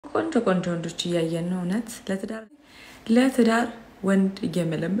ቆንጆ ቆንጆ ወንዶች እያየን ነው እውነት ለትዳር ወንድ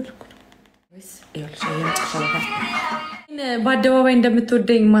እየመለመልኩ ወይስ ይኸውልሽ የመጨረሻ በአደባባይ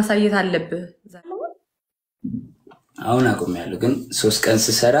እንደምትወደኝ ማሳየት አለብህ አሁን አቆሚያለሁ ግን 3 ቀን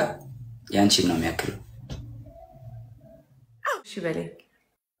ስሰራ ያንቺን ነው የሚያክለው እሺ በለኝ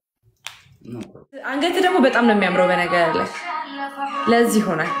አንገት ደግሞ በጣም ነው የሚያምረው በነገር ላይ ለዚህ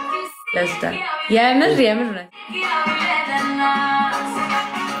ሆናል ለዚህ የምር ነው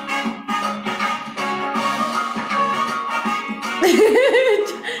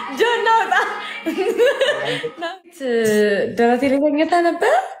ጆናውጣ ደረቴ ላይ ተኝታ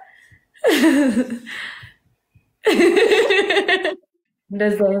ነበር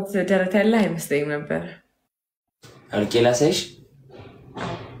እንደዛ ደረቴ ያለ አይመስለኝም ነበር አልቄላ ሳይሽ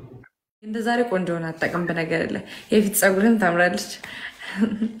እንደ ዛሬ ቆንጆ ሆነ አጣቀም በነገር ላይ የፊት ጸጉርህም ታምራለች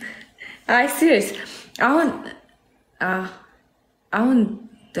አይ ሲሪየስ አሁን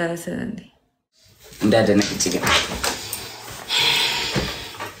ደረሰን እንዴ እንዳደነቅጭ ግን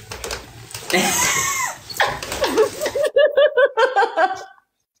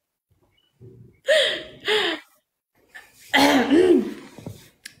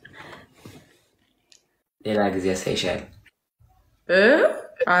ሌላ ጊዜ ያሳይሻል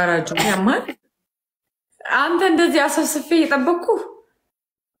አራጁ ያማል አንተ እንደዚህ አሰስፌ እየጠበቅኩ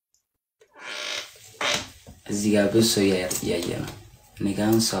እዚህ ጋር ብዙ ሰው ያየ ነው እኔ ጋር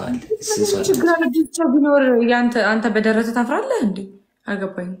ሰው አለ ችግር አለብኝ ቢኖር አንተ በደረትህ ታፍራለህ እንዴ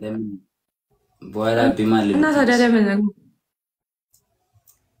አልገባኝ በኋላ ቢማል እና ታዲያ ለምን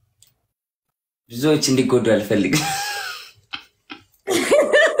ብዙዎች እንዲጎዱ አልፈልግም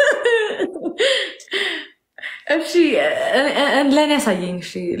እሺ ለኔ ያሳየኝ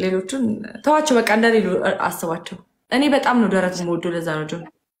እሺ ሌሎችን ተዋቸው በቃ እንደሌሉ አስባቸው እኔ በጣም ነው ደረት የምወደው ለዛ ነው ጆን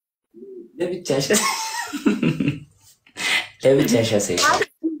ለብቻሽ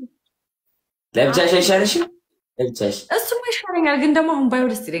አይሻልሽ እሱማ ይሻለኛል ግን ደግሞ አሁን ባይሆን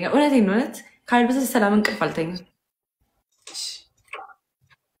ደስ ይለኛል እውነቴን ነው እውነት ካልበሰ ሰላም እንቅልፍ አልተኛም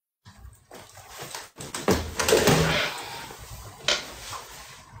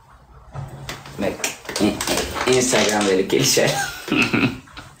ኢንስታግራም ላይ ልኬልሻለሁ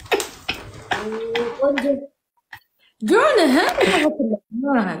ጆን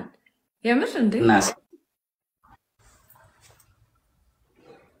የምር እንዴ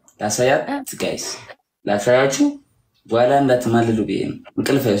ላሳያት ጋይስ ላሳያችሁ በኋላ እንዳትማልሉ ብዬ ነው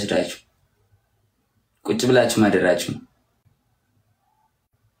እንቅልፍ አይወስዳችሁ ቁጭ ብላችሁ ማደራችሁ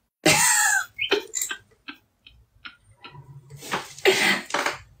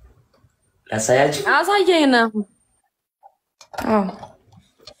ላሳያችሁ አሳየኝ ነው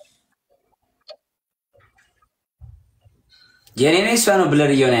የኔ እሷ ነው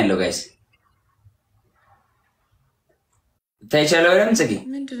ብለር እየሆነ ያለው ጋይስ ታይቻለው አይደል ጽጌ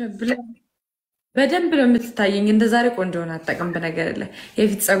ምንድነው ብለር በደንብ ነው የምትታየኝ እንደ ዛሬ ቆንጆ ሆነ አጣቀም በነገር ላይ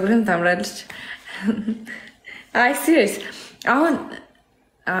የፊት ጸጉርህም ታምራለች አይ ሲሪየስ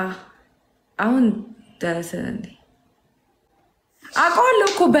አሁን ደረሰን እንዴ አውቀዋለሁ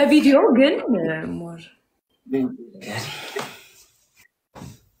እኮ በቪዲዮ ግን ሞር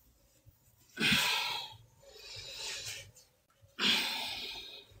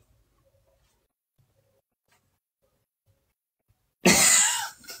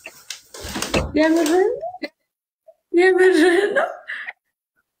የምርህን ነው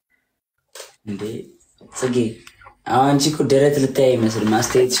እንዴ ጽጌ አንቺ እኮ ደረት ልታይ ይመስል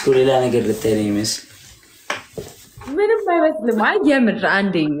ማስተያየትሽ እኮ ሌላ ነገር ልታይ ነው ይመስል ምንም አይመስልም አይ የምር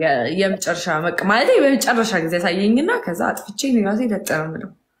አንዴ የመጨረሻ ማለት በመጨረሻ ጊዜ ያሳየኝና ከዛ አጥፍቼ ነው ያዘ ይደጠረም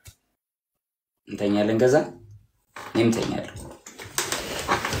ነው እንተኛለን ከዛ እኔም ተኛለሁ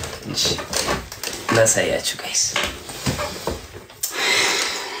እሺ ላሳያችሁ ጋይስ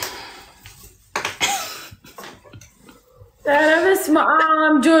በስመ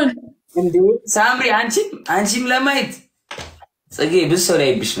አብ ጆን እንዴ ሳምሪ አንቺም ለማየት ጽጌ ብዙ ሰው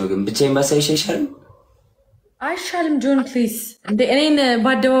ላይብሽ ነው ግን ብቻዬን ባሳይሽ አይሻልም አይሻልም ጆን ፕሊዝ እንደ እኔን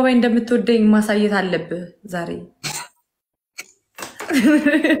በአደባባይ እንደምትወደኝ ማሳየት አለብህ ዛሬ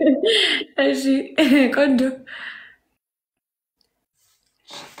እሺ ቆንጆ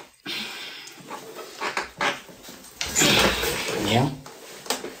ያ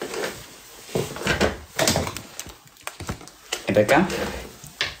በቃ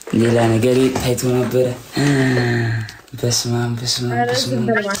ሌላ ነገር ታይቶ ነበር በስማም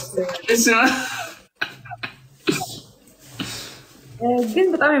ግን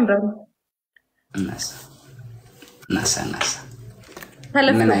በጣም ያምራል ናሳ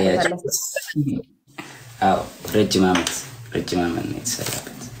ምን አያችሁ አዎ ረጅም ዓመት ነው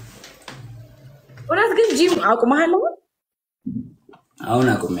የተሰራበት እውነት ግን ጂም አቁመሃል አሁን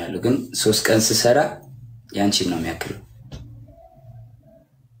አቆሚያለሁ ግን 3 ቀን ስሰራ ያንቺን ነው የሚያክለው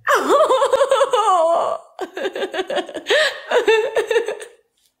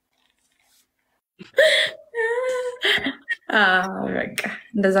በቃ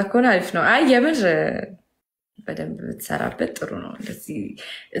እንደዛ ከሆነ አሪፍ ነው አይ የምር በደንብ ብትሰራበት ጥሩ ነው እንደዚህ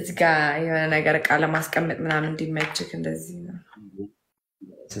እዚህ ጋር የሆነ ነገር ቃለ ማስቀመጥ ምናምን እንዲመችክ እንደዚህ ነው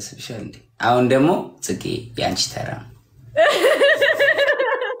ተስብሻል እንዴ አሁን ደግሞ ጽጌ ያንቺ ተራ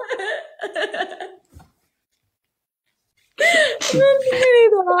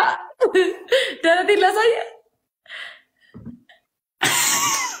ደረቴን ላሳየ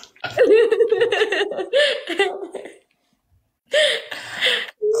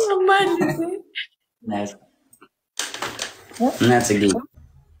እና ጽጌ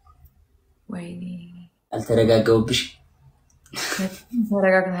ወይኔ አልተረጋጋውብሽ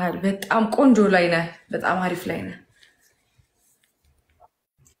ተረጋግተሃል በጣም ቆንጆ ላይ ነህ በጣም አሪፍ ላይ ነህ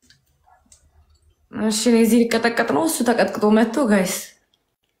እሺ እዚህ ሊቀጠቀጥ ነው እሱ ተቀጥቅጦ መጥቶ ጋይስ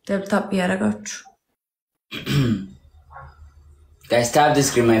ደብታፕ ያረጋችሁ guys tap the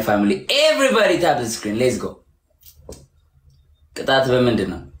screen my family everybody tap the screen let's go ቅጣት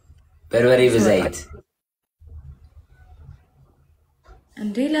በምንድነው በርበሬ በዘይት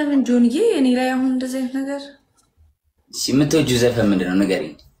እንዴ ለምን ጆንዬ እኔ ላይ አሁን እንደዚህ አይነት ነገር ሲምቶጁ ዘፈን ምንድነው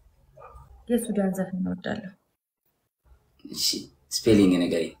ንገሪኝ የሱዳን ዘፈን እወዳለሁ እሺ ስፔሊንግ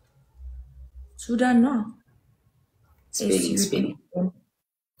ንገሪኝ ሱዳን ነው ስፔሊንግ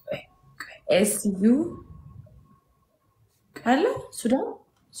S U Hello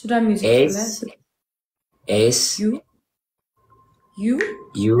Sudan music S U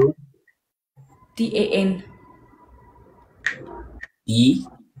D A N E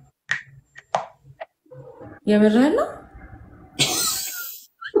የምርህና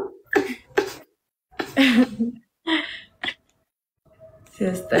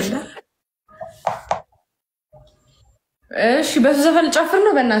ሲያስጠላ እሺ በሱ ዘፈን ጨፍር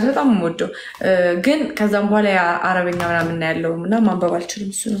ነው በእናትህ በጣም የምወደው ግን ከዛም በኋላ አረበኛ ምናምን ያለው እና ማንበብ አልችልም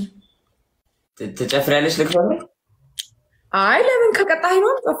እሱ ነው ተጨፍሪያለሽ ልክፈል አይ ለምን ከቀጣይ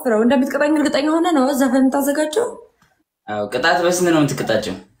ነው ጨፍረው እንደምትቀጣኝ እርግጠኛ ሆነ ነው ዘፈን ታዘጋጀው አው ቅጣት በስንት ነው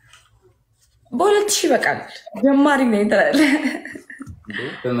የምትቀጣቸው በ2000 በቃል ጀማሪ ነኝ ተራለ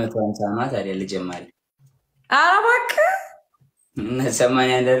በ150 ማት አይደል ጀማሪ አባክ እና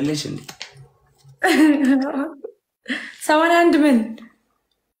 80 አይደልሽ እንዴ 81 ምን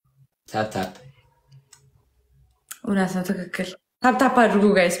ታፕ እውነት ነው ትክክል ታፕ አድርጉ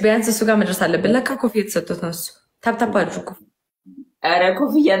ጋይስ ቢያንስ እሱ ጋር መድረስ አለብን ለካ ኮፊያ ተሰጥቶት ነው እሱ ታፕ አድርጉ አረ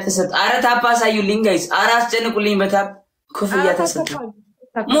ኮፊያ ተሰጥ አረ ታፕ አሳዩልኝ ጋይስ አረ አስጨንቁልኝ በታፕ ኮፊያ ተሰጥ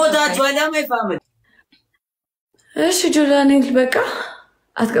ሞታችሁ አላማይ ፋሚሊ እሺ ጆላኔል በቃ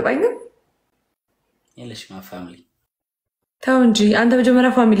አትቀጣኝም የለሽ ማ ፋሚሊ ተው እንጂ አንተ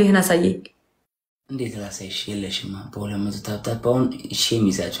መጀመሪያ ፋሚሊህን አሳየኝ እንዴት ላሳይሽ የለሽማ በ200 ታፕታውን ሼም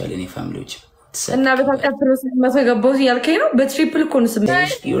ይዛቻል እኔ ፋሚሊዎች እና በታቀፍ ፕሮሰስ መተገባው ያልከኝ ነው በትሪፕል ኮንስ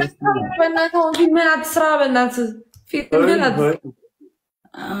በእናትህ ፊልምን አትስራ በእናትህ ፊልምን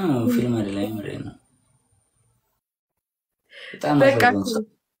ፊልም አይደለም ምሬ ነው በቃ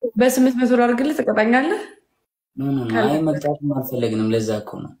በ800 አድርግልህ ትቀጣኛለህ ኖ አይ መቅጣትም አልፈለግንም ለዛ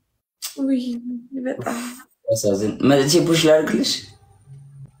እኮ ነው ውይ በጣም አሳዝን መጥቼ ፑሽ ላድርግልሽ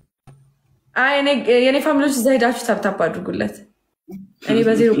አይ የኔ ፋሚሊዎች እዛ ሄዳችሁ ታፕ አድርጉለት እኔ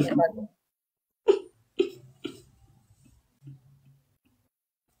በዜሮ እቀጣለሁ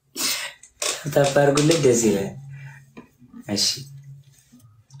ታፕ አድርጉለት ደስ ይላል እሺ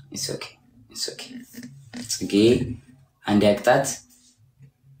it's okay ጽጌ አንድ ያቅጣት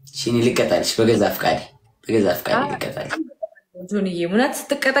ሽኒ ልቀጣልሽ በገዛ ፍቃዴ ልቀጣልሽ ጆንዬ ሙናት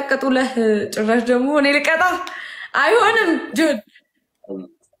ስትቀጠቀጡ ለህ ጭራሽ ደግሞ እኔ ልቀጣ አይሆንም ጆን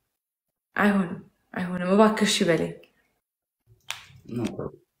አይሆንም እባክሽ ይበለኝ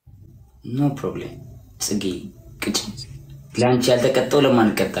ኖ ፕሮብሌም ጽጌ ቅጭ ላንቺ ያልተቀጣው ለማን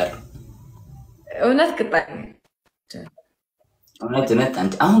ቀጣሉ እውነት ቅጣኝ እውነት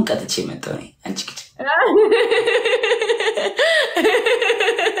አንተ አሁን ቀጥቼ መጣው ነኝ አንቺ ቅጭ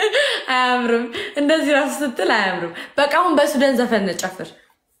አያምርም እንደዚህ ራስ ስትል አያምርም በቃ አሁን በሱዳን ዘፈን ጨፍር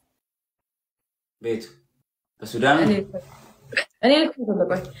ቤቱ በሱዳን እኔ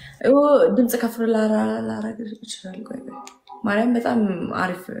ልኩልቆይ ድምጽ ከፍር ላራግ ይችላል ቆይ ማርያም በጣም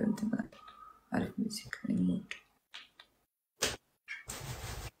አሪፍ እንትን አሪፍ ሙዚቃ ነው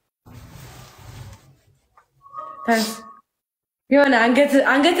ታስ የሆነ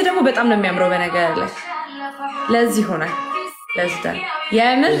አንገት ደግሞ በጣም ነው የሚያምረው በነገር ላይ ለዚህ ሆናል ለዚህ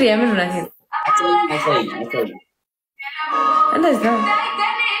የምር ነው እንደዚህ ነው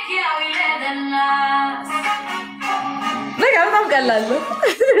በቃ በጣም ቀላል ነው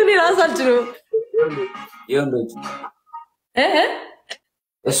እኔ ራሳችሁ ነው የወንዶቹ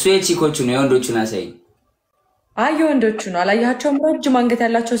እሱ የቺኮቹ ነው የወንዶቹን አሳይ አይ የወንዶቹ ነው አላያቸውም ረጅም አንገት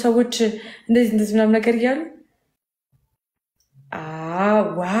ያላቸው ሰዎች እንደዚህ ምናምን ነገር ይያሉ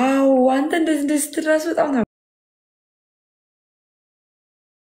ዋው አንተ እንደዚህ ስትራስ በጣም ነው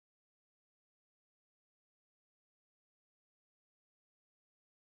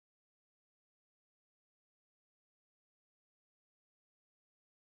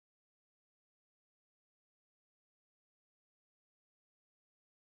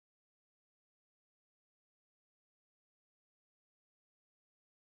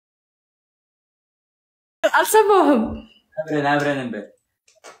አልሰማሁም አብረን እንበል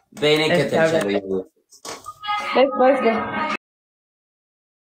በእኔ ከተቻለው let's go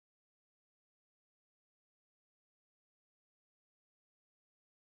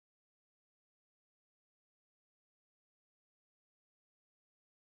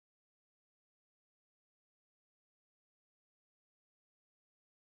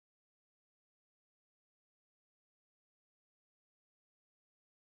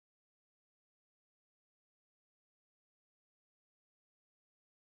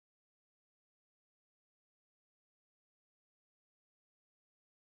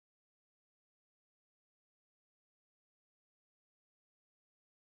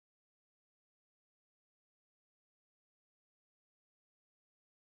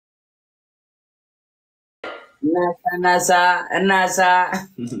እናሳ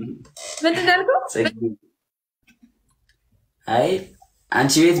ምንድን ነው አይ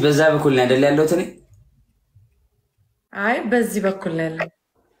አንቺ ቤት በዛ በኩል ነው አይደል ያለው ተኔ አይ በዚህ በኩል ነው ያለው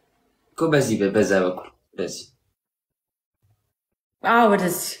እኮ በዛ በኩል በዚህ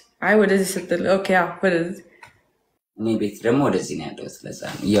ወደዚህ አይ ወደዚህ ስትል ኦኬ ወደዚህ እኔ ቤት ደግሞ ወደዚህ ነው ያለው ስለዛ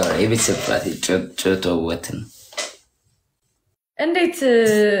ያው የቤት ሰጥቷት ጮቶወትን እንዴት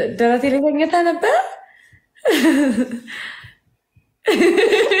ደረቴ ላይ ተኝታ ነበር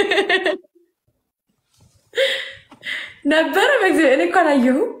ነበር በእግዚአብሔር እኔ እኮ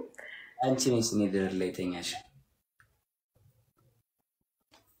አላየሁም አንቺ ነሽ እኔ ደረቴ ላይ ተኛሽ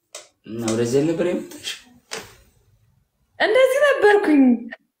እና ወደዚህ ነበር የመጣሽ እንደዚህ ነበርኩኝ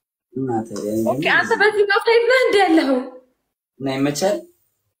እናቴ ኦኬ አንተ በዚህ ነው ታይም ነህ እንደ ያለው እና ይመቻል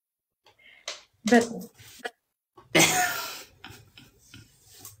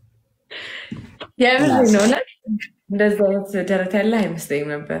የምር ነው እንደዛ ደረት ያለ አይመስለኝም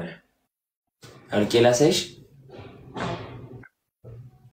ነበር አልቄ ላሳይሽ